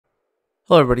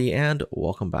Hello everybody and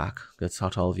welcome back. Good to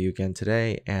talk to all of you again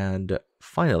today, and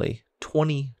finally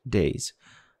 20 days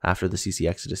after the CC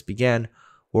Exodus began,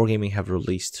 Wargaming have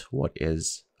released what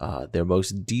is their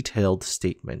most detailed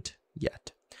statement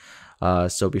yet.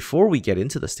 So before we get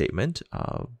into the statement,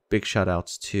 big shout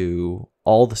outs to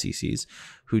all the CCs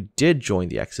who did join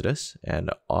the Exodus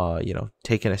and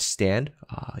taken a stand.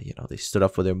 They stood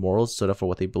up for their morals, stood up for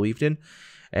what they believed in,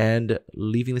 and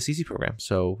leaving the CC program.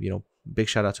 So big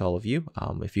shout out to all of you.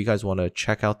 If you guys want to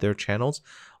check out their channels,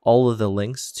 all of the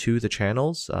links to the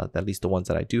channels, at least the ones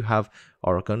that I do have,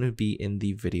 are going to be in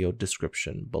the video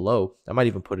description below. I might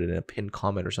even put it in a pinned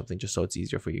comment or something just so it's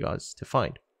easier for you guys to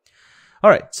find.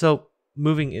 All right, so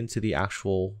moving into the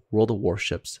actual World of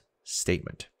Warships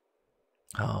statement.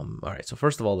 All right, so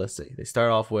first of all, let's see. They start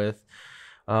off with,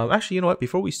 actually, you know what?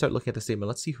 Before we start looking at the statement,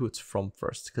 let's see who it's from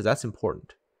first, because that's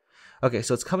important. Okay,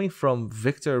 so it's coming from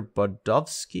Viktor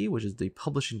Bardovsky, which is the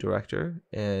publishing director,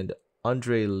 and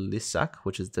Andrei Lisak,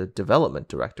 which is the development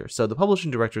director. So the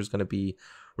publishing director is going to be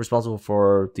responsible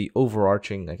for the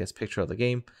overarching, I guess, picture of the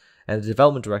game, and the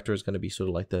development director is going to be sort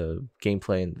of like the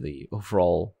gameplay and the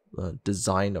overall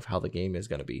design of how the game is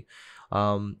going to be.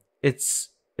 It's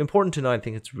important to know, I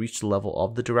think it's reached the level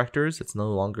of the directors. It's no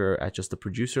longer at just the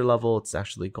producer level. It's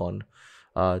actually gone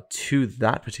to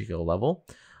that particular level.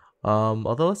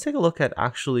 Although let's take a look at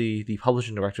actually the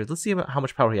publishing director. Let's see how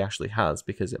much power he actually has,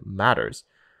 because it matters.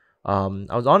 I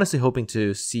was honestly hoping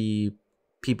to see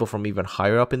people from even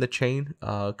higher up in the chain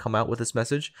come out with this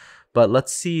message, but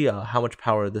let's see how much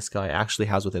power this guy actually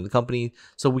has within the company,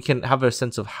 so we can have a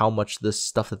sense of how much this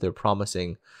stuff that they're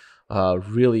promising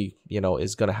really,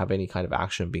 is going to have any kind of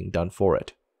action being done for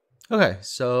it. Okay,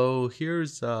 so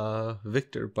here's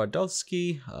Viktor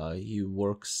Bardovsky. He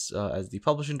works as the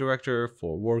publishing director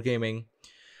for Wargaming.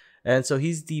 And so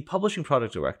he's the publishing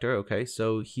product director. Okay,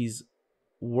 so he's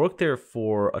worked there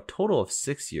for a total of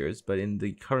 6 years, but in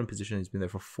the current position, he's been there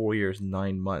for 4 years,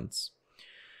 9 months.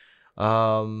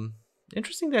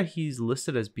 Interesting that he's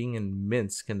listed as being in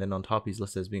Minsk, and then on top he's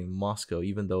listed as being in Moscow,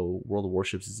 even though World of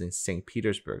Warships is in St.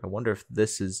 Petersburg. I wonder if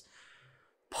this is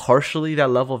partially that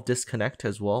level of disconnect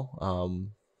as well.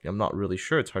 I'm not really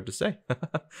sure. It's hard to say.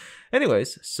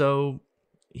 Anyways, so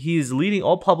he's leading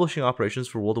all publishing operations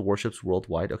for World of Warships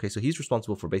worldwide. Okay, so he's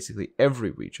responsible for basically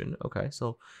every region. Okay,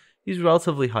 so he's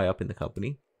relatively high up in the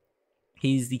company.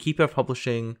 He's the keeper of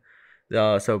publishing,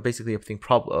 so basically everything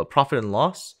profit and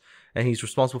loss, and he's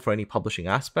responsible for any publishing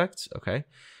aspects. Okay,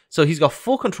 so he's got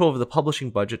full control over the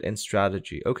publishing budget and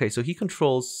strategy. Okay, so he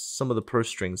controls some of the purse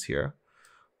strings here.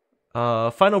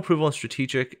 Final approval on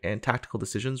strategic and tactical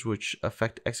decisions which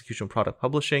affect execution product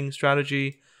publishing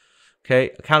strategy. Okay,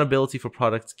 accountability for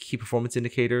product key performance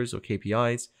indicators or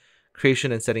KPIs.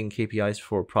 Creation and setting KPIs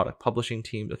for product publishing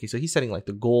teams. Okay, so he's setting like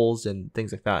the goals and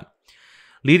things like that.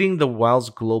 Leading the WoW's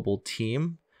global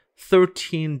team.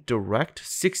 13 direct,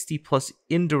 60 plus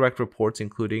indirect reports,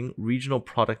 including regional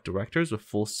product directors with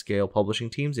full-scale publishing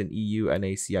teams in EU,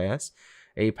 NA, CIS,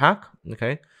 APAC.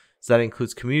 Okay. So that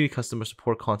includes community, customer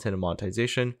support, content, and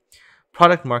monetization.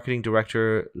 Product marketing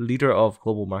director, leader of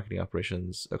global marketing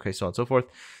operations. Okay, so on and so forth.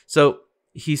 So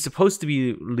he's supposed to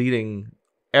be leading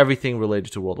everything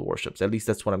related to World of Warships. At least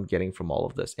that's what I'm getting from all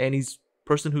of this. And he's a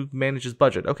person who manages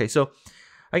budget. Okay, so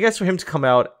I guess for him to come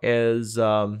out as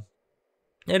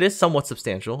it is somewhat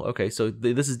substantial. Okay, so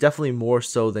this is definitely more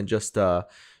so than just like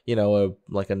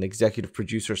an executive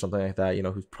producer or something like that.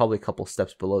 Who's probably a couple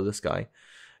steps below this guy.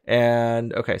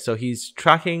 And okay, so he's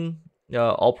tracking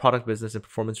all product business and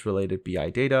performance related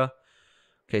BI data.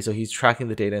 Okay, so he's tracking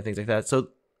the data and things like that. So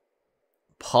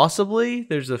possibly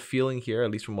there's a feeling here,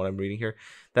 at least from what I'm reading here,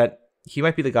 that he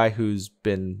might be the guy who's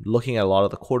been looking at a lot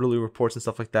of the quarterly reports and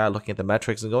stuff like that, looking at the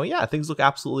metrics and going, yeah, things look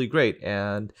absolutely great.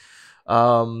 And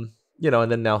and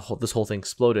then now this whole thing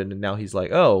exploded, and now he's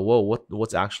like, oh, whoa,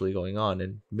 what's actually going on?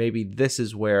 And maybe this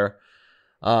is where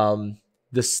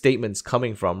this statement's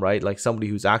coming from, right? Like somebody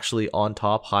who's actually on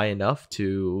top high enough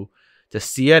to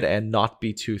see it and not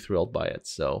be too thrilled by it.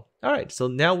 So, all right. So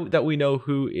now that we know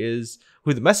who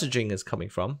the messaging is coming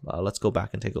from, let's go back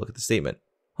and take a look at the statement.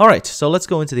 All right. So let's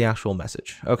go into the actual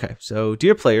message. Okay. So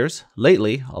dear players,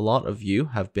 lately, a lot of you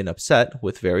have been upset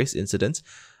with various incidents,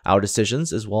 our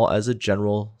decisions, as well as a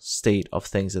general state of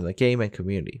things in the game and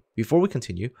community. Before we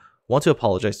continue, want to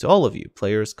apologize to all of you,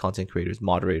 players, content creators,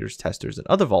 moderators, testers, and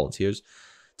other volunteers,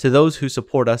 to those who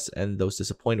support us and those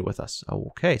disappointed with us.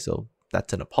 Okay, so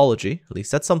that's an apology. At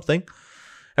least that's something.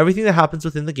 Everything that happens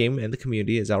within the game and the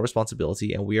community is our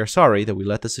responsibility, and we are sorry that we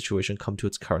let the situation come to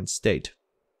its current state.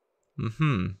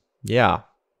 Yeah.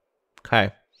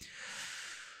 Okay.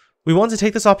 We want to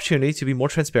take this opportunity to be more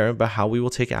transparent about how we will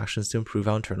take actions to improve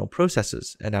our internal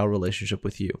processes and our relationship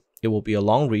with you. It will be a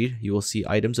long read. You will see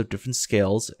items of different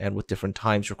scales and with different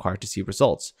times required to see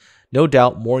results. No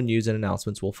doubt more news and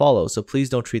announcements will follow, so please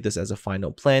don't treat this as a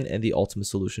final plan and the ultimate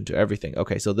solution to everything.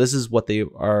 Okay, so this is what they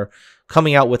are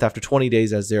coming out with after 20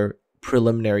 days as their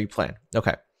preliminary plan.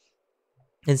 Okay.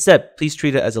 Instead, please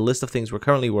treat it as a list of things we're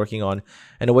currently working on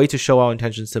and a way to show our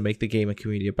intentions to make the game and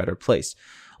community a better place.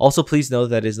 Also, please know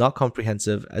that it is not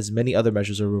comprehensive, as many other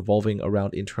measures are revolving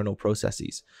around internal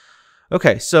processes.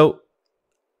 Okay, so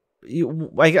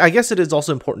I guess it is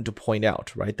also important to point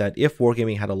out, right, that if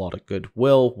Wargaming had a lot of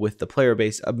goodwill with the player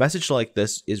base, a message like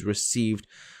this is received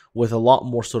with a lot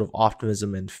more sort of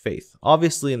optimism and faith.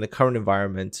 Obviously, in the current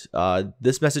environment,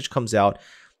 this message comes out,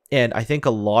 and I think a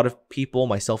lot of people,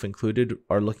 myself included,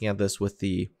 are looking at this with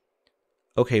the,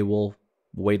 okay, we'll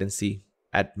wait and see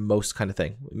at most kind of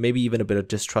thing. Maybe even a bit of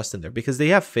distrust in there because they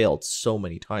have failed so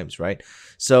many times, right?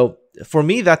 So for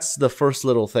me, that's the first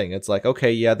little thing. It's like,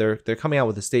 okay, yeah, they're coming out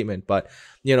with a statement, but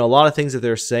you know, a lot of things that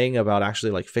they're saying about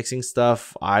actually like fixing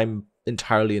stuff, I'm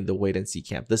entirely in the wait and see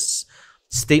camp. This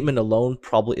statement alone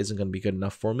probably isn't going to be good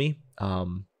enough for me.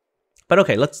 But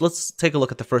okay, let's take a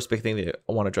look at the first big thing that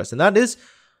I want to address, and that is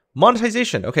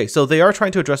monetization. Okay, so they are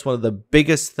trying to address one of the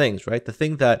biggest things, right? The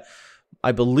thing that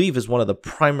I believe is one of the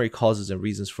primary causes and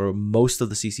reasons for most of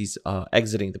the CCs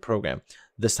exiting the program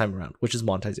this time around, which is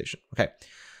monetization. Okay,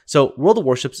 so World of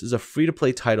Warships is a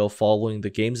free-to-play title following the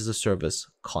games as a service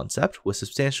concept with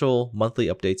substantial monthly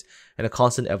updates and a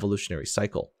constant evolutionary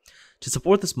cycle. To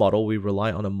support this model, we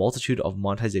rely on a multitude of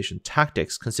monetization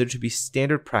tactics considered to be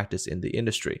standard practice in the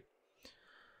industry.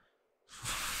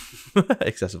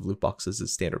 Excessive loot boxes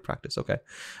is standard practice. Okay.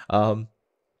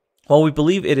 While we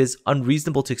believe it is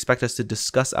unreasonable to expect us to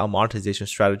discuss our monetization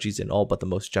strategies in all but the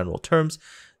most general terms,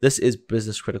 this is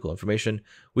business critical information.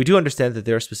 We do understand that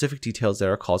there are specific details that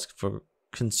are cause of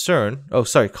concern for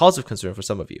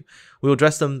some of you. We will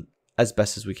address them as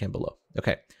best as we can below.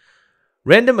 Okay.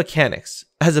 Random mechanics.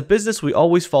 As a business, we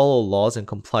always follow laws and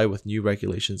comply with new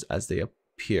regulations as they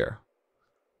appear.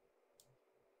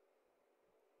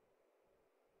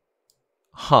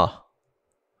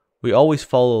 We always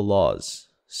follow laws.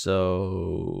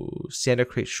 So standard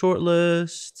crate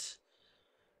shortlist,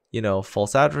 you know,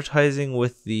 false advertising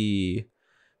with the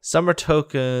summer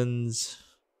tokens.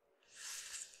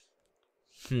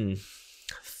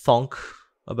 Thonk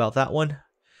about that one.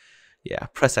 Yeah,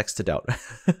 press X to doubt.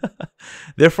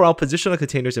 Therefore, our position on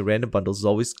containers and random bundles is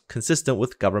always consistent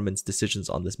with government's decisions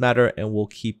on this matter and will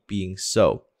keep being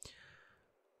so.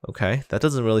 Okay, that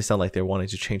doesn't really sound like they're wanting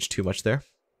to change too much there.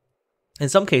 In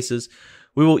some cases,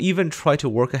 we will even try to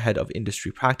work ahead of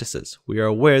industry practices. We are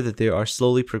aware that there are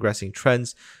slowly progressing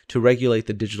trends to regulate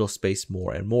the digital space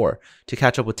more and more, to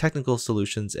catch up with technical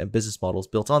solutions and business models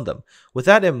built on them. With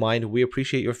that in mind, we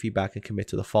appreciate your feedback and commit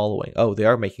to the following. Oh, they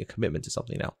are making a commitment to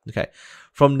something now. Okay.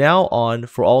 From now on,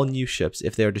 for all new ships,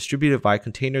 if they are distributed via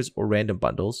containers or random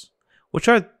bundles, which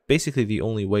are basically the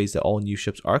only ways that all new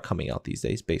ships are coming out these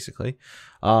days, basically,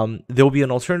 there will be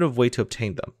an alternative way to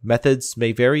obtain them. Methods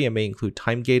may vary and may include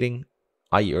time gating,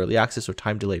 i.e. early access or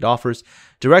time-delayed offers,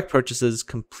 direct purchases,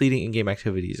 completing in-game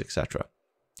activities, etc.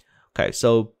 Okay,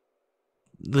 so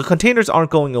the containers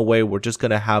aren't going away. We're just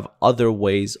going to have other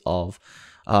ways of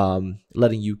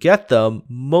letting you get them,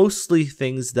 mostly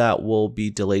things that will be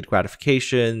delayed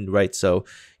gratification, right? So,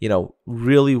 you know,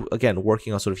 really, again,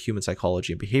 working on sort of human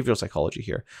psychology and behavioral psychology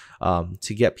here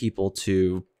to get people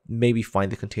to maybe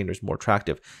find the containers more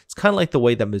attractive. It's kind of like the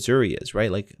way that Missouri is,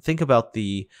 right? Like, think about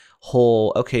the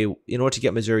whole, okay, in order to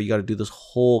get Missouri, you got to do this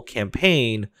whole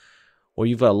campaign where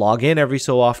you've got to log in every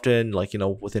so often, like, you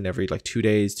know, within every like 2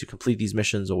 days to complete these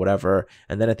missions or whatever.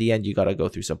 And then at the end, you got to go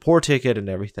through some poor ticket and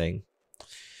everything.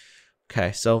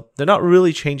 Okay, so they're not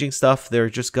really changing stuff. They're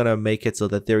just going to make it so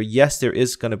that there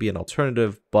is going to be an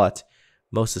alternative, but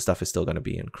most of the stuff is still going to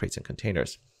be in crates and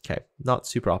containers. Okay, not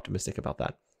super optimistic about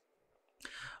that.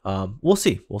 We'll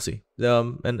see.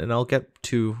 And I'll get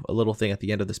to a little thing at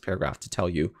the end of this paragraph to tell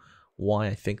you why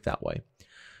I think that way.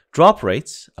 Drop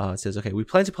rates, it says, okay, we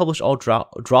plan to publish all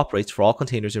drop rates for all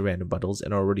containers and random bundles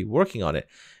and are already working on it.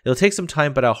 It'll take some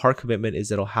time, but our hard commitment is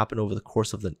that it'll happen over the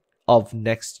course of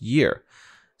next year.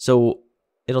 So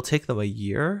it'll take them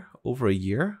over a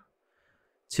year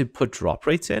to put drop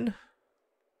rates in.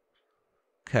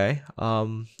 Okay.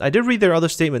 I did read their other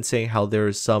statement saying how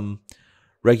there's some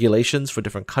regulations for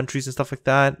different countries and stuff like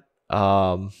that.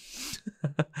 I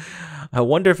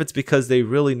wonder if it's because they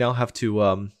really now have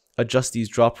to adjust these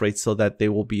drop rates so that they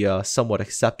will be somewhat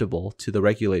acceptable to the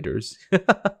regulators.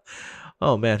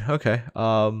 Oh man, okay.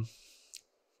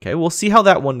 Okay, we'll see how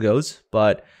that one goes,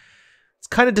 but it's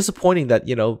kind of disappointing that,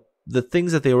 the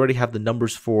things that they already have the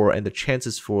numbers for and the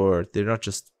chances for, they're not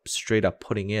just straight up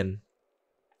putting in.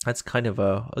 That's kind of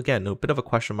again, a bit of a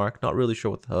question mark. Not really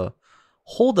sure what the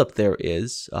holdup there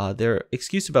is. Their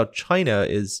excuse about China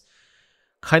is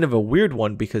kind of a weird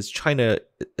one because China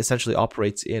essentially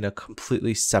operates in a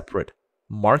completely separate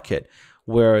market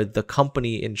where the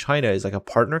company in China is like a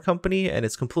partner company and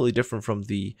it's completely different from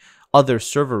the other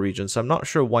server regions. So I'm not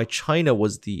sure why China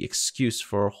was the excuse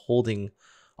for holding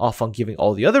off on giving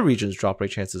all the other regions drop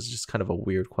rate chances. Just kind of a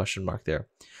weird question mark there.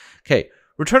 Okay,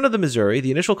 Return of the Missouri. The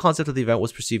initial concept of the event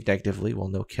was perceived negatively. Well,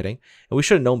 no kidding. And we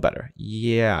should have known better.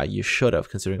 Yeah, you should have,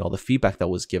 considering all the feedback that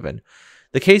was given.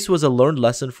 The case was a learned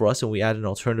lesson for us, and we added an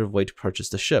alternative way to purchase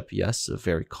the ship. Yes, a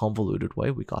very convoluted way.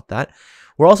 We got that.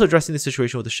 We're also addressing the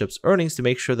situation with the ship's earnings to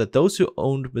make sure that those who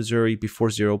owned Missouri before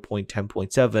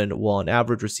 0.10.7 will on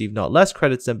average receive not less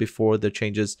credits than before the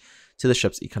changes to the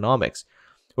ship's economics.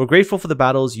 We're grateful for the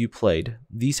battles you played.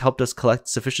 These helped us collect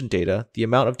sufficient data. The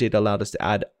amount of data allowed us to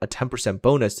add a 10%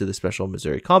 bonus to the special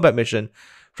Missouri combat mission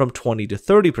from 20 to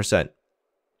 30%.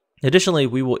 Additionally,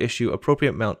 we will issue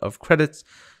appropriate amount of credits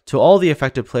to all the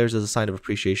affected players as a sign of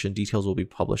appreciation. Details will be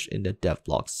published in the dev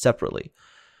blog separately.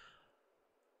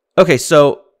 Okay,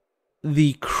 so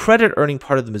the credit earning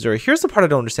part of the Missouri. Here's the part I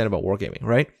don't understand about wargaming,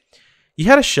 right? You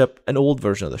had a ship, an old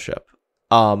version of the ship,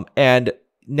 and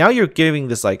now you're giving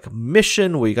this like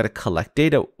mission where you got to collect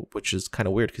data, which is kind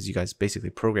of weird because you guys basically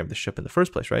programmed the ship in the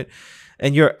first place, right?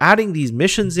 And you're adding these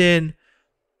missions in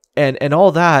and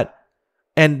all that.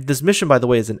 And this mission, by the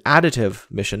way, is an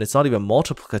additive mission. It's not even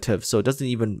multiplicative, so it doesn't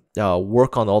even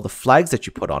work on all the flags that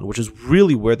you put on, which is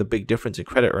really where the big difference in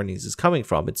credit earnings is coming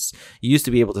from. You used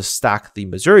to be able to stack the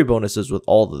Missouri bonuses with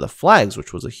all of the flags,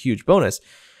 which was a huge bonus.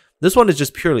 This one is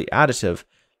just purely additive.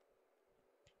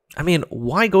 I mean,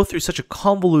 why go through such a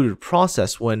convoluted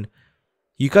process when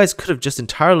you guys could have just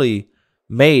entirely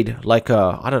made like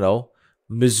a, I don't know,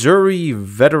 Missouri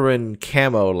veteran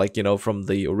camo, like, from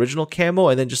the original camo,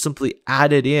 and then just simply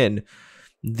added in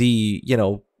the,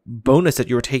 bonus that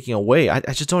you were taking away. I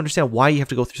just don't understand why you have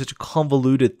to go through such a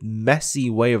convoluted, messy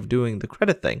way of doing the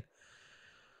credit thing.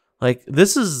 Like,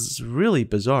 this is really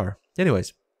bizarre.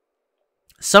 Anyways,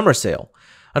 summer sale.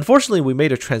 Unfortunately, we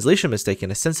made a translation mistake in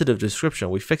a sensitive description.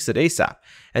 We fixed it ASAP.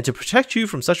 And to protect you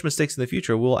from such mistakes in the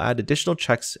future, we'll add additional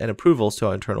checks and approvals to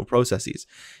our internal processes.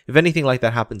 If anything like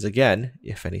that happens again,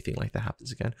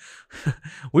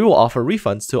 we will offer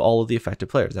refunds to all of the affected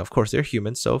players. Now, of course, they're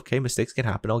humans, so okay, mistakes can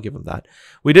happen. I'll give them that.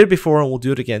 We did it before and we'll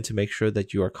do it again to make sure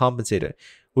that you are compensated.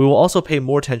 We will also pay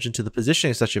more attention to the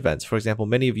positioning of such events. For example,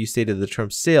 many of you stated the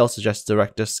term sale suggests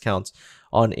direct discounts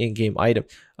on in-game items.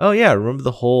 Oh yeah, remember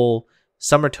the whole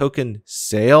summer token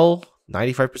sale,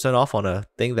 95% off on a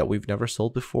thing that we've never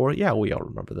sold before? Yeah, we all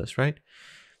remember this, right?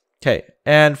 Okay,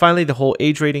 and finally, the whole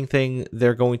age rating thing,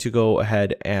 they're going to go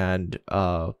ahead and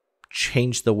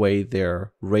change the way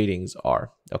their ratings are.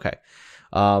 Okay,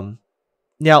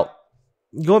 now,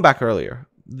 going back earlier,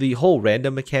 the whole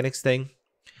random mechanics thing,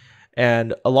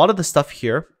 and a lot of the stuff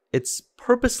here, it's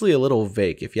purposely a little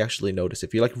vague if you actually notice.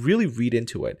 If you like really read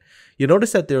into it, you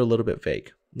notice that they're a little bit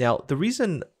vague. Now, the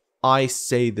reason I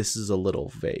say this is a little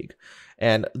vague,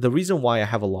 and the reason why I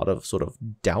have a lot of sort of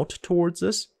doubt towards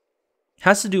this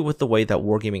has to do with the way that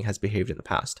wargaming has behaved in the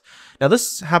past. Now,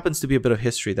 this happens to be a bit of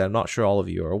history that I'm not sure all of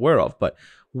you are aware of, but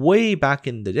way back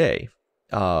in the day,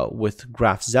 with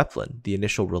Graf Zeppelin, the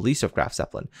initial release of Graf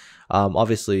Zeppelin,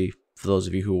 obviously, for those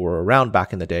of you who were around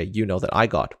back in the day, you know that I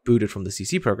got booted from the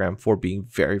CC program for being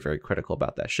very, very critical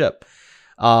about that ship.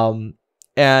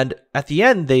 And at the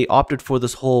end, they opted for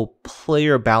this whole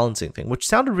player balancing thing, which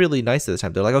sounded really nice at the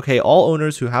time. They're like, okay, all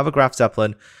owners who have a Graf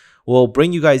Zeppelin will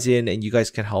bring you guys in and you guys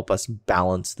can help us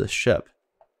balance the ship.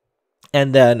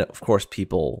 And then, of course,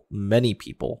 many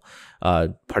people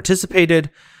participated.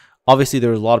 Obviously, there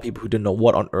was a lot of people who didn't know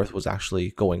what on earth was actually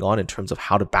going on in terms of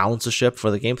how to balance a ship for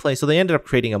the gameplay. So they ended up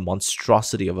creating a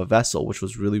monstrosity of a vessel, which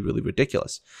was really, really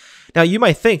ridiculous. Now, you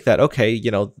might think that, okay,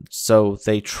 so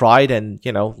they tried and,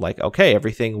 okay,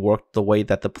 everything worked the way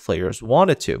that the players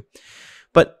wanted to.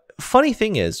 But funny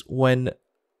thing is, when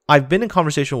I've been in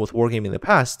conversation with Wargaming in the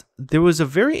past, there was a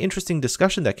very interesting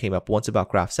discussion that came up once about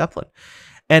Graf Zeppelin.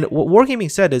 And what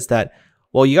Wargaming said is that,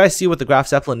 well, you guys see what the Graf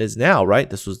Zeppelin is now, right?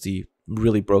 This was the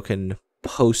really broken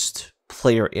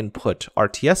post-player input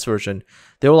RTS version.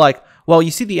 They were like, well,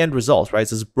 you see the end result, right?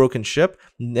 It's this broken ship.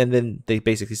 And then they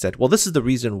basically said, well, this is the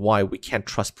reason why we can't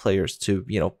trust players to,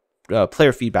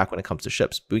 player feedback when it comes to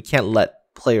ships. We can't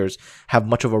let players have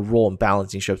much of a role in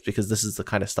balancing ships because this is the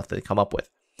kind of stuff that they come up with.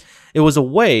 It was a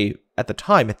way at the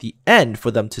time, at the end,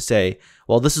 for them to say,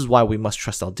 well, this is why we must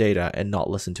trust our data and not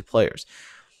listen to players.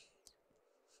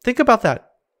 think about that.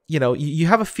 You know, you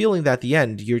have a feeling that at the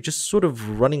end, you're just sort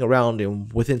of running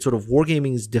around within sort of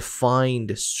wargaming's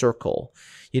defined circle.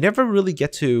 You never really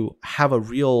get to have a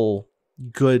real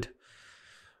good,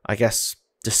 I guess,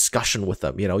 discussion with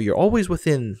them. You know, you're always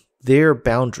within their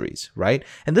boundaries, right?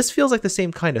 And this feels like the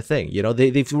same kind of thing. You know,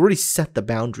 they've already set the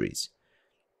boundaries.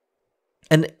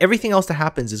 And everything else that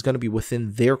happens is going to be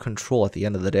within their control at the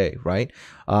end of the day, right?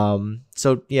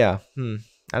 So, yeah,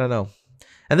 I don't know.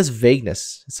 And this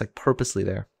vagueness, it's like purposely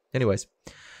there. Anyways,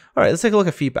 all right, let's take a look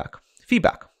at feedback.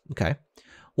 Feedback, okay.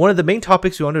 One of the main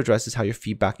topics we want to address is how your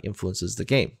feedback influences the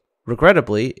game.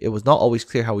 Regrettably, it was not always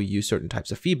clear how we use certain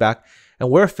types of feedback and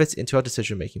where it fits into our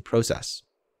decision-making process.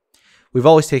 We've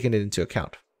always taken it into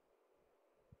account.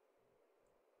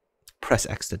 Press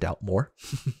X to doubt more.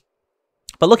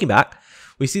 But looking back,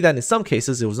 we see that in some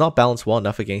cases, it was not balanced well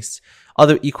enough against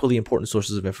other equally important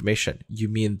sources of information. You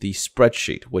mean the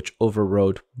spreadsheet, which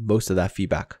overrode most of that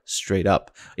feedback straight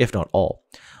up, if not all.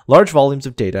 Large volumes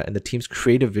of data and the team's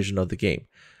creative vision of the game.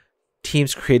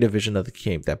 Team's creative vision of the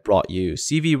game that brought you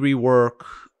CV rework,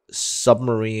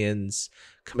 submarines,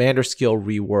 commander skill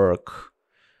rework.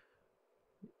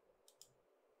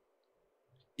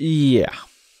 Yeah,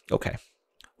 okay.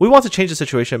 We want to change the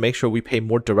situation and make sure we pay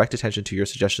more direct attention to your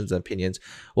suggestions and opinions,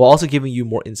 while also giving you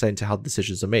more insight into how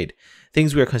decisions are made.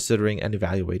 Things we are considering and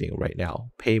evaluating right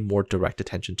now. Pay more direct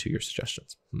attention to your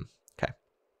suggestions. Okay.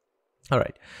 All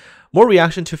right. More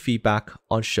reaction to feedback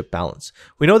on ship balance.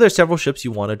 We know there are several ships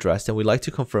you want addressed, and we'd like to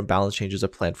confirm balance changes are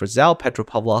planned for Zal,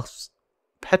 Petropavlovsk,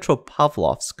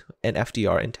 and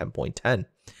FDR in 10.10.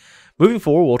 Moving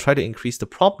forward, we'll try to increase the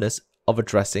promptness of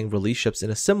addressing release ships in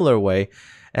a similar way,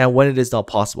 and when it is not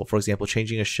possible, for example,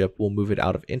 changing a ship will move it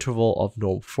out of interval of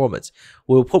normal performance.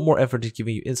 We will put more effort into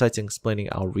giving you insights and explaining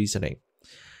our reasoning.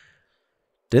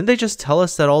 Didn't they just tell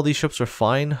us that all these ships are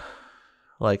fine,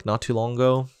 like not too long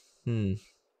ago?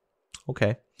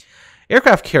 Okay.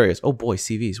 Aircraft carriers. Oh boy,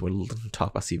 CVs. We'll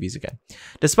talk about CVs again.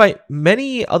 Despite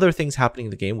many other things happening in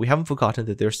the game, we haven't forgotten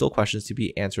that there are still questions to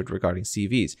be answered regarding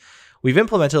CVs. We've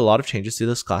implemented a lot of changes to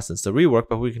this class since the rework,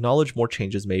 but we acknowledge more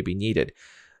changes may be needed.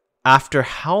 After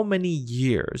how many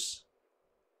years?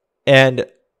 And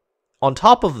on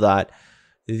top of that,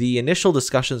 the initial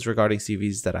discussions regarding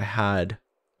CVs that I had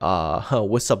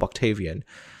with Sub Octavian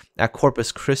at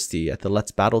Corpus Christi at the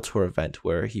Let's Battle Tour event,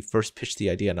 where he first pitched the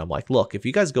idea, and I'm like, look, if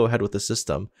you guys go ahead with the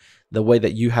system the way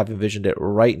that you have envisioned it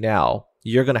right now,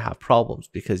 you're going to have problems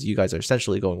because you guys are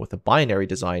essentially going with a binary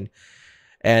design,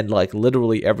 and like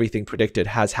literally everything predicted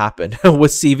has happened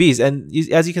with CVs, and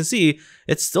as you can see,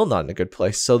 it's still not in a good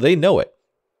place, so they know it.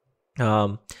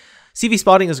 CV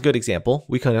spotting is a good example.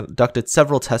 We conducted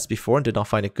several tests before and did not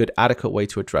find a good adequate way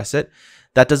to address it.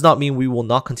 That does not mean we will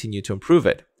not continue to improve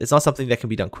it. It's not something that can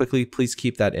be done quickly. Please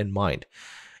keep that in mind.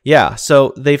 Yeah,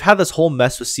 so they've had this whole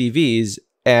mess with CVs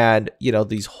and, you know,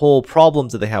 these whole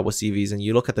problems that they have with CVs, and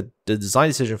you look at the design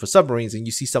decision for submarines and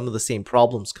you see some of the same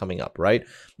problems coming up, right?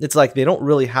 It's like they don't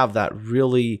really have that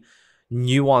really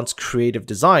nuanced creative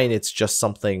design. It's just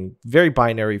something very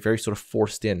binary, very sort of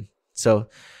forced in. So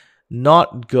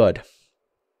not good.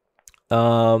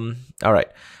 All right.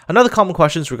 Another common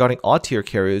question is regarding odd tier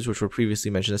carriers, which were previously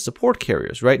mentioned as support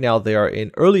carriers. Right now, they are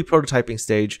in early prototyping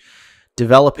stage,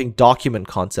 developing document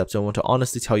concepts. I want to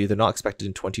honestly tell you they're not expected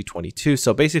in 2022.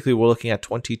 So basically, we're looking at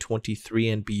 2023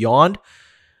 and beyond,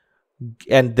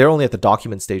 and they're only at the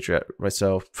document stage yet, right?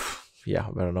 So yeah,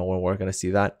 I don't know when we're going to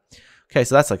see that. Okay,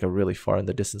 so that's like a really far in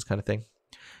the distance kind of thing.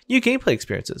 New gameplay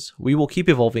experiences. We will keep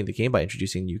evolving the game by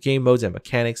introducing new game modes and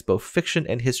mechanics, both fiction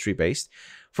and history-based.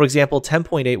 For example,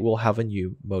 10.8 will have a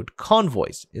new mode,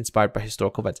 Convoys, inspired by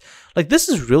historical events. Like, this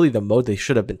is really the mode they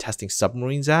should have been testing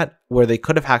submarines at, where they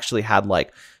could have actually had,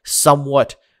 like,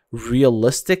 somewhat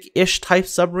realistic-ish type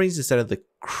submarines instead of the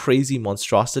crazy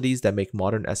monstrosities that make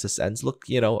modern SSNs look,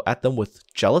 you know, at them with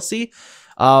jealousy.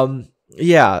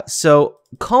 Yeah, so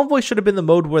Convoy should have been the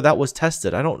mode where that was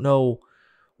tested. I don't know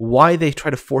why they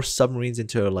try to force submarines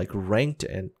into like ranked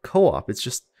and co-op. It's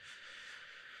just,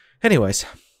 anyways,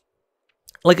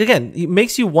 like, again, it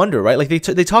makes you wonder, right? Like they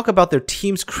talk about their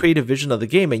team's creative vision of the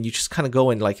game, and you just kind of go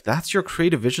in like, that's your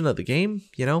creative vision of the game,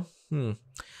 you know?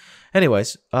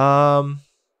 Anyways,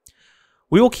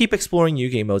 we will keep exploring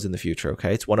new game modes in the future.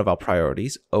 Okay, it's one of our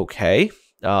priorities. Okay.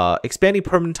 Expanding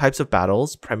permanent types of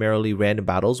battles, primarily random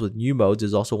battles with new modes,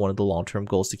 is also one of the long-term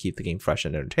goals to keep the game fresh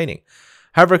and entertaining.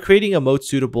 However, creating a mode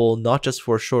suitable not just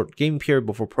for a short game period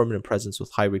but for permanent presence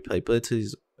with high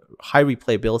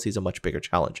replayability is a much bigger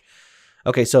challenge.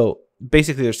 Okay, so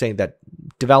basically they're saying that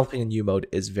developing a new mode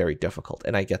is very difficult,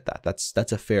 and I get that.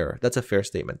 That's a fair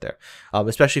statement there,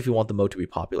 especially if you want the mode to be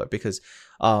popular, because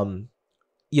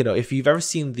you know, if you've ever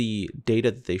seen the data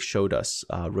that they showed us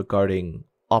regarding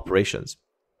operations,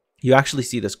 you actually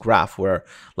see this graph where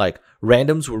like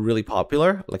randoms were really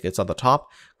popular, like it's on the top.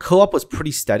 Co-op was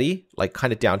pretty steady, like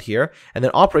kind of down here. And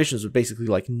then operations was basically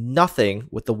like nothing,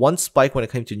 with the one spike when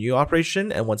it came to new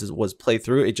operation. And once it was played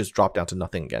through, it just dropped down to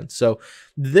nothing again. So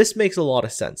this makes a lot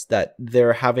of sense that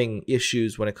they're having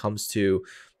issues when it comes to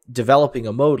developing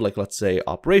a mode, like let's say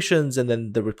operations, and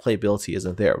then the replayability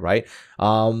isn't there, right?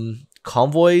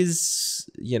 Convoys,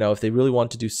 you know, if they really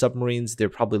want to do submarines, they're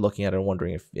probably looking at it and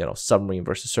wondering if, you know, submarine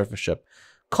versus surface ship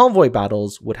convoy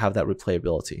battles would have that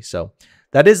replayability. So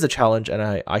that is the challenge,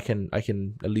 and I can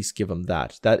at least give them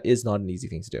that. That is not an easy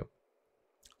thing to do.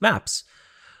 Maps.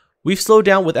 We've slowed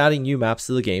down with adding new maps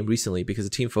to the game recently because the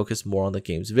team focused more on the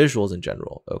game's visuals in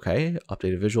general. Okay,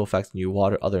 updated visual effects, new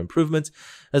water, other improvements,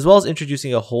 as well as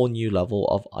introducing a whole new level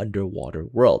of underwater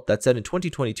world. That said, in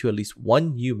 2022, at least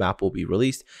one new map will be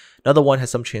released. Another one has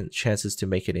some chances to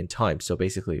make it in time, so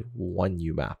basically one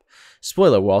new map.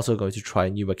 Spoiler, we're also going to try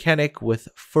a new mechanic with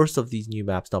first of these new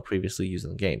maps not previously used in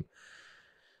the game.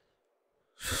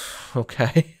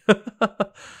 Okay.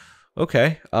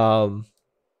 Okay.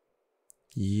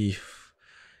 Yeah.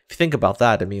 If you think about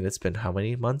that, I mean, it's been how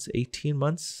many months? 18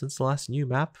 months since the last new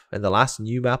map. And the last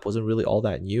new map wasn't really all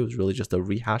that new. It was really just a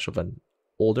rehash of an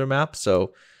older map.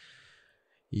 So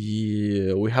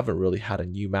yeah, we haven't really had a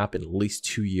new map in at least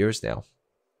 2 years now.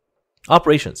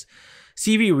 Operations.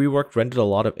 CV rework rendered a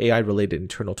lot of AI-related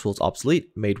internal tools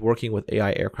obsolete, made working with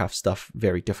AI aircraft stuff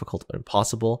very difficult or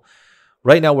impossible.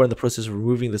 Right now, we're in the process of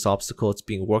removing this obstacle. It's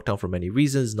being worked on for many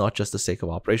reasons, not just the sake of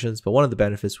operations, but one of the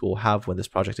benefits we'll have when this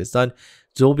project is done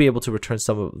is we'll be able to return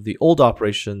some of the old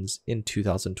operations in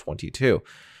 2022.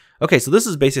 Okay, so this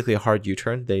is basically a hard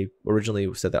U-turn. They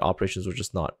originally said that operations were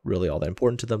just not really all that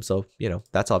important to them, so, you know,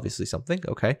 that's obviously something,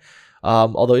 okay.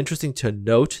 Although interesting to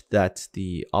note that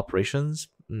the operations,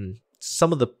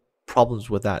 some of the problems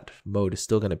with that mode is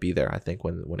still going to be there, I think,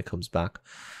 when it comes back.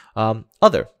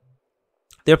 Other.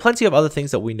 There are plenty of other things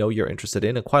that we know you're interested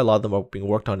in, and quite a lot of them are being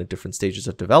worked on in different stages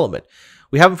of development.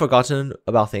 We haven't forgotten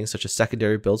about things such as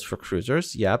secondary builds for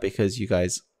cruisers, yeah, because you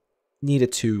guys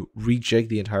needed to rejig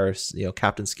the entire, you know,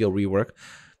 captain skill rework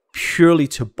purely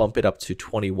to bump it up to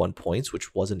 21 points,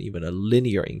 which wasn't even a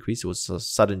linear increase. It was a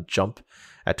sudden jump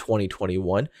at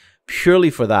 2021, purely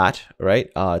for that, right?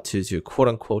 To quote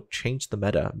unquote change the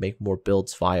meta, make more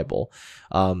builds viable,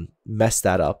 mess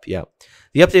that up, yeah.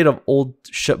 The update of old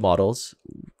ship models,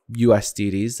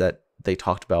 USDDs that they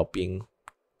talked about being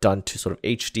done to sort of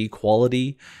HD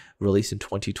quality, released in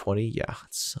 2020. Yeah,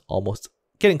 it's almost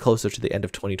getting closer to the end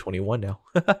of 2021 now.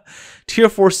 Tier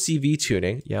 4 CV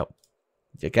tuning. Yeah,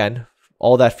 again,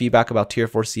 all that feedback about Tier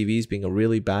 4 CVs being a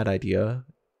really bad idea,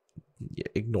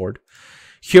 ignored.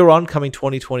 Huron coming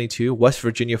 2022. West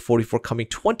Virginia 44 coming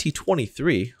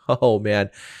 2023. Oh, man.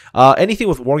 Anything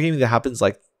with wargaming that happens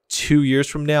like 2 years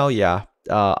from now, yeah.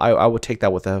 I would take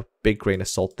that with a big grain of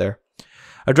salt there.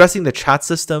 Addressing the chat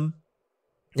system,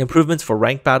 improvements for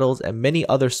rank battles, and many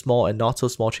other small and not so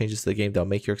small changes to the game that will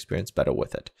make your experience better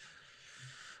with it.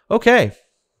 Okay.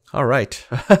 All right.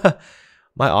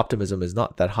 My optimism is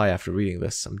not that high after reading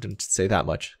this. I'm going to say that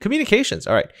much. Communications.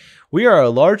 All right. We are a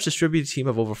large distributed team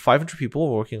of over 500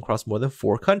 people working across more than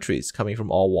 4 countries, coming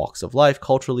from all walks of life,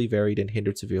 culturally varied and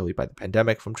hindered severely by the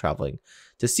pandemic from traveling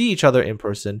to see each other in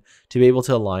person to be able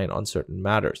to align on certain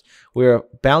matters. We're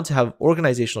bound to have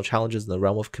organizational challenges in the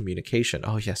realm of communication.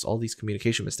 Oh yes, all these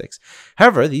communication mistakes.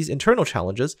 However, these internal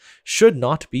challenges should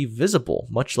not be visible,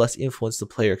 much less influence the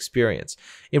player experience.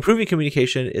 Improving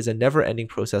communication is a never-ending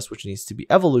process which needs to be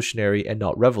evolutionary and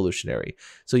not revolutionary.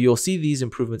 So you'll see these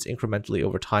improvements incrementally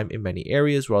over time in many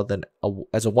areas rather than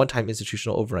as a one-time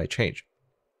institutional overnight change.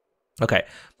 Okay,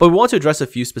 but we want to address a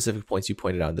few specific points you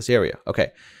pointed out in this area.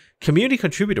 Okay. Community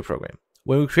Contributor Program.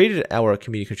 When we created our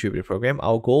Community Contributor Program,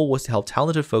 our goal was to help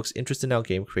talented folks interested in our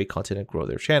game create content and grow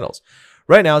their channels.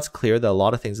 Right now, it's clear that a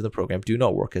lot of things in the program do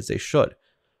not work as they should.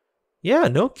 Yeah,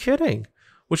 no kidding.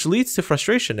 Which leads to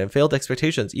frustration and failed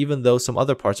expectations, even though some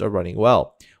other parts are running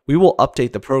well. We will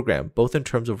update the program, both in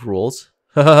terms of rules.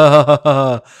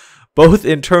 Both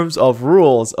in terms of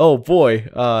rules. Oh boy.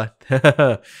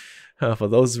 For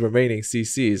those remaining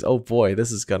CCs, oh boy,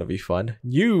 this is going to be fun.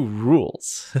 New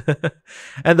rules.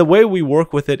 And the way we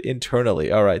work with it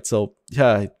internally. All right, so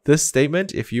yeah, this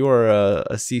statement, if you are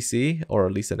a CC or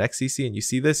at least an ex-CC and you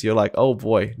see this, you're like, oh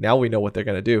boy, now we know what they're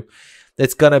going to do.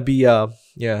 It's going to be, yeah,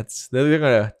 they're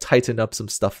going to tighten up some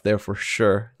stuff there for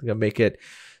sure. They're going to make it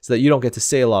so that you don't get to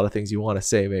say a lot of things you want to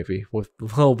say, maybe with a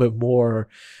little bit more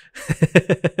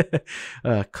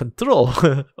control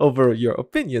over your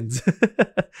opinions.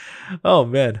 Oh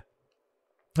man.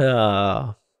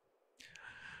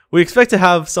 We expect to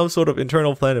have some sort of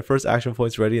internal plan and first action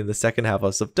points ready in the second half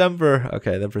of September.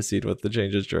 Okay, then proceed with the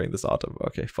changes during this autumn.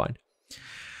 Okay, fine.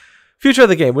 Future of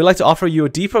the game. We'd like to offer you a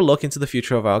deeper look into the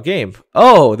future of our game.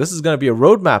 Oh, this is going to be a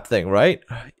roadmap thing, right?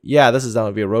 Yeah, this is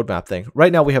going to be a roadmap thing.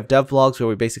 Right now, we have dev blogs where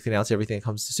we basically announce everything that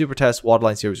comes to Super Test,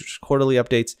 Waterline series, which is quarterly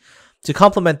updates. To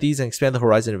complement these and expand the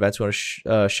Horizon events, we want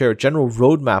to share a general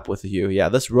roadmap with you. Yeah,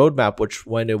 this roadmap, which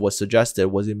when it was suggested,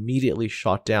 was immediately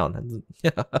shot down.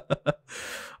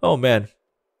 Oh, man.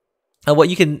 And what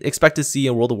you can expect to see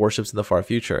in World of Warships in the far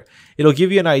future. It'll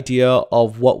give you an idea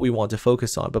of what we want to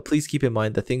focus on, but please keep in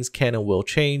mind that things can and will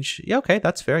change. Yeah, okay,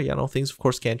 that's fair. Yeah, no, things of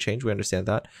course can change. We understand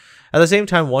that. At the same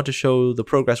time, we want to show the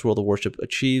progress World of Warship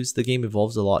achieves. The game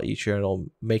evolves a lot each year, and it'll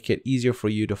make it easier for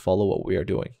you to follow what we are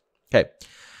doing. Okay,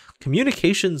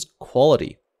 communications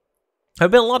quality. There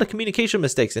have been a lot of communication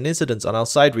mistakes and incidents on our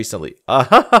side recently.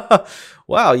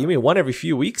 Wow, you mean one every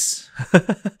few weeks?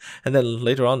 And then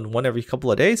later on, one every couple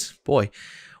of days? Boy.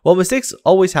 Well, mistakes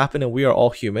always happen and we are all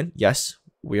human. Yes,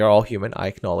 we are all human. I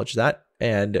acknowledge that.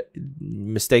 And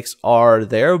mistakes are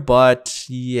there, but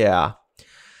yeah.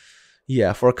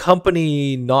 Yeah, for a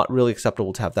company, not really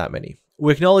acceptable to have that many.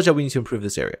 We acknowledge that we need to improve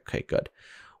this area. Okay, good.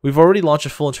 We've already launched a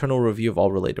full internal review of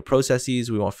all related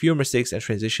processes. We want fewer mistakes and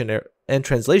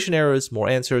translation errors, more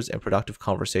answers, and productive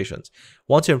conversations.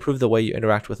 We want to improve the way you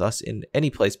interact with us in any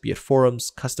place, be it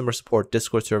forums, customer support,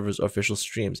 Discord servers, or official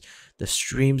streams. The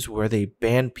streams where they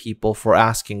ban people for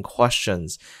asking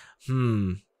questions.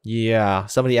 Yeah,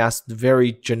 somebody asked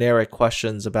very generic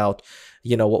questions about,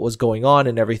 you know, what was going on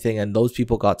and everything, and those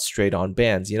people got straight on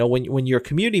bans. You know, when your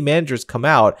community managers come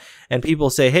out and people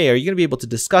say, hey, are you going to be able to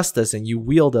discuss this, and you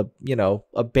wield a, you know,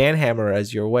 a ban hammer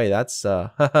as your way, that's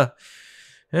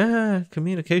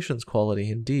communications quality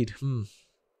indeed.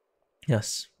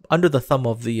 Yes, under the thumb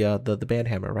of the ban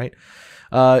hammer, right?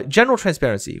 General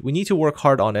transparency. We need to work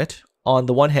hard on it. On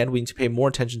the one hand, we need to pay more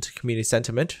attention to community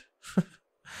sentiment.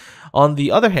 On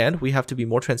the other hand, we have to be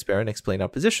more transparent and explain our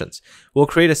positions. We'll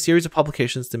create a series of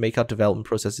publications to make our development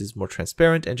processes more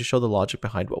transparent and to show the logic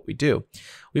behind what we do.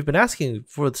 We've been asking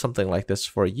for something like this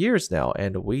for years now,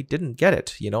 and we didn't get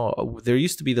it. You know, there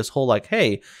used to be this whole like,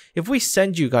 hey, if we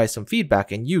send you guys some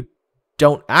feedback and you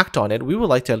don't act on it, we would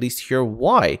like to at least hear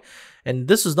why. And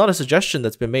this is not a suggestion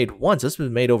that's been made once. This has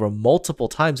been made over multiple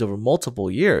times over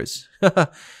multiple years.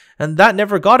 And that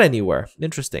never got anywhere.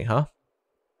 Interesting, huh?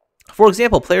 For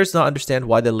example, players do not understand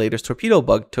why the latest torpedo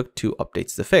bug took 2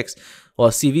 updates to fix, while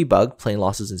a CV bug, plane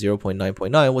losses in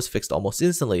 0.9.9, was fixed almost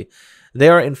instantly. They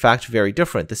are in fact very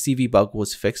different. The CV bug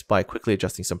was fixed by quickly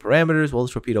adjusting some parameters, while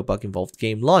the torpedo bug involved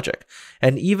game logic.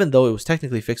 And even though it was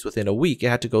technically fixed within a week, it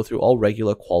had to go through all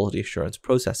regular quality assurance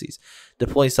processes.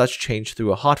 Deploying such change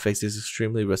through a hotfix is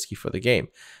extremely risky for the game.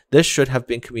 This should have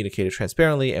been communicated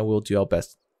transparently, and we'll do our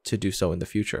best to do so in the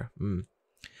future.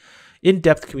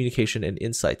 In-depth communication and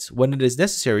insights. When it is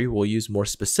necessary, we'll use more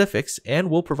specifics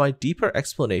and we'll provide deeper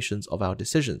explanations of our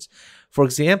decisions. For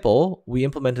example, we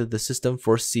implemented the system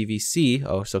for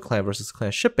CVC, so clan versus clan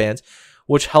ship bans,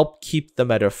 which helped keep the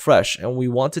meta fresh, and we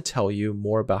want to tell you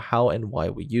more about how and why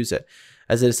we use it,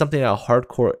 as it is something that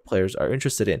hardcore players are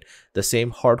interested in, the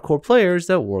same hardcore players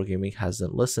that Wargaming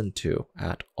hasn't listened to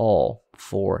at all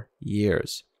for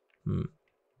years.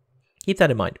 Keep that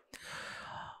in mind.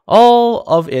 All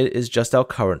of it is just our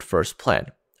current first plan.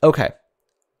 Okay,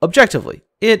 objectively,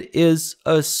 it is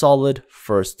a solid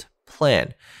first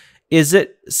plan. Is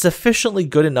it sufficiently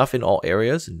good enough in all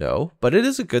areas? No, but it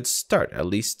is a good start. At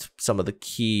least some of the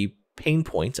key pain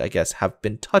points, I guess, have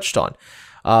been touched on.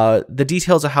 The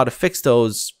details of how to fix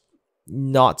those,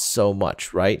 not so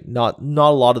much, right? Not a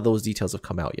lot of those details have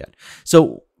come out yet.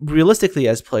 So realistically,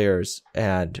 as players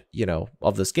and, you know,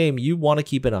 of this game, you want to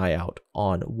keep an eye out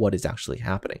on what is actually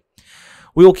happening.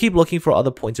 We will keep looking for other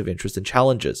points of interest and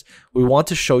challenges. We want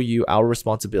to show you our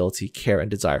responsibility, care, and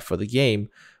desire for the game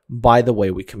by the way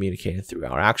we communicate and through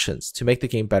our actions to make the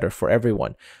game better for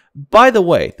everyone. By the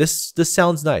way, this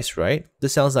sounds nice, right?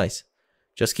 This sounds nice.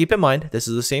 Just keep in mind, this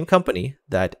is the same company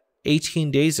that 18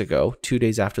 days ago, 2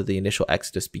 days after the initial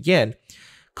exodus began,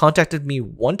 contacted me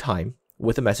one time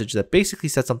with a message that basically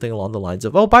said something along the lines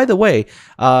of, oh, by the way,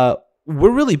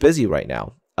 we're really busy right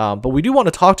now, but we do want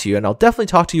to talk to you, and I'll definitely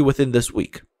talk to you within this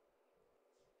week.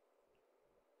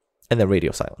 And then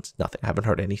radio silence. Nothing. I haven't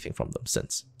heard anything from them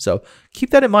since. So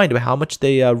keep that in mind about how much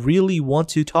they really want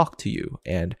to talk to you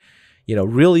and, you know,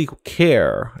 really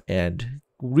care and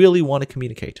really want to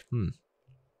communicate.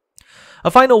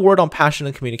 A final word on passion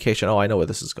and communication. Oh, I know where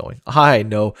this is going. I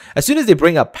know. As soon as they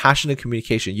bring up passion and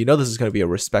communication, you know this is going to be a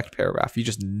respect paragraph. You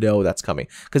just know that's coming,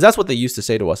 because that's what they used to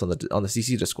say to us on the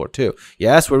CC Discord too.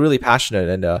 Yes, we're really passionate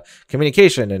and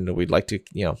communication, and we'd like to,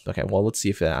 you know. Okay, well, let's see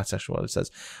if that's actually what it says.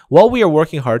 While we are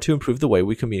working hard to improve the way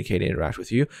we communicate and interact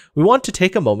with you, we want to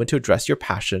take a moment to address your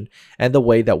passion and the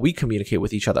way that we communicate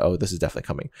with each other. Oh, this is definitely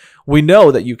coming. We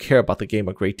know that you care about the game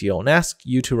a great deal and ask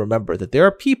you to remember that there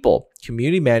are people,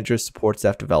 community managers, support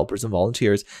staff, developers, and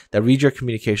volunteers that read your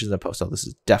communications and posts. Oh, this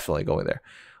is definitely going there.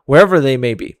 Wherever they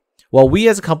may be. While we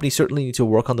as a company certainly need to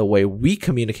work on the way we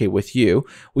communicate with you,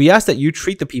 we ask that you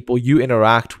treat the people you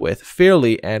interact with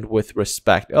fairly and with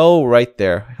respect. Oh, right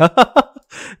there.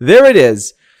 There it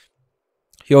is.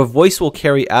 Your voice will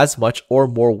carry as much or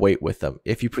more weight with them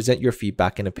if you present your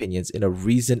feedback and opinions in a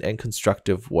reasoned and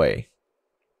constructive way.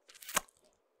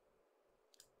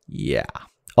 Yeah.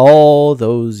 All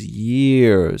those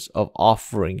years of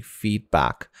offering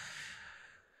feedback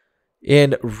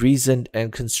in reasoned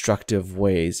and constructive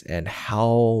ways, and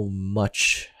how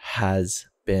much has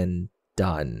been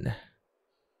done?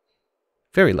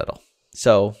 Very little.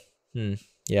 So,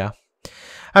 yeah.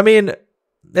 I mean,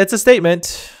 it's a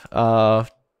statement.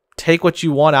 Take what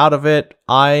you want out of it.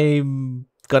 I'm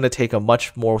going to take a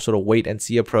much more sort of wait and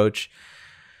see approach.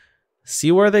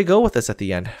 See where they go with this at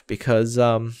the end, because,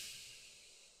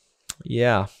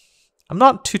 yeah. I'm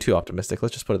not too optimistic,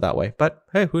 let's just put it that way. But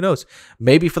hey, who knows?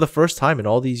 Maybe for the first time in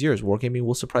all these years, wargaming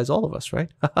will surprise all of us, right?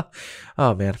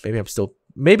 Oh man, maybe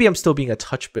I'm still being a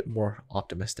touch bit more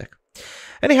optimistic.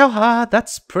 Anyhow,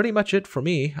 that's pretty much it for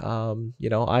me. You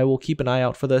know, I will keep an eye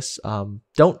out for this.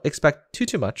 Don't expect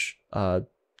too much,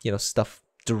 you know, stuff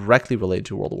directly related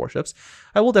to World of Warships.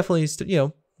 I will definitely, you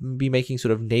know, be making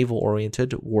sort of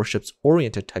naval-oriented,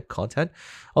 warships-oriented type content,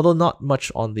 although not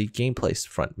much on the gameplay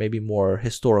front, maybe more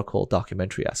historical,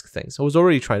 documentary-esque things. I was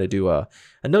already trying to do a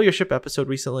Know Your Ship episode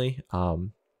recently.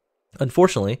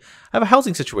 Unfortunately, I have a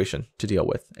housing situation to deal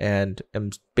with, and am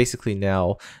basically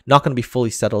now not going to be fully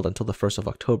settled until the 1st of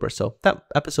October, so that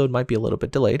episode might be a little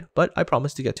bit delayed, but I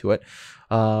promise to get to it.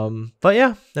 But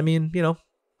yeah, I mean, you know,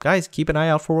 guys, keep an eye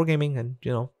out for wargaming, and,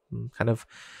 you know, kind of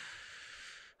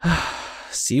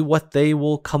see what they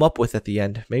will come up with at the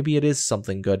end. Maybe it is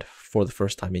something good for the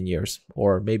first time in years,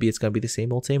 or maybe it's going to be the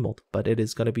same old, but it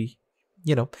is going to be,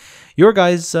 you know, your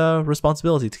guys'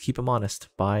 responsibility to keep them honest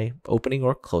by opening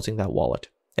or closing that wallet.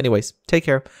 Anyways, take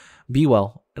care, be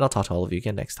well, and I'll talk to all of you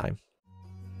again next time.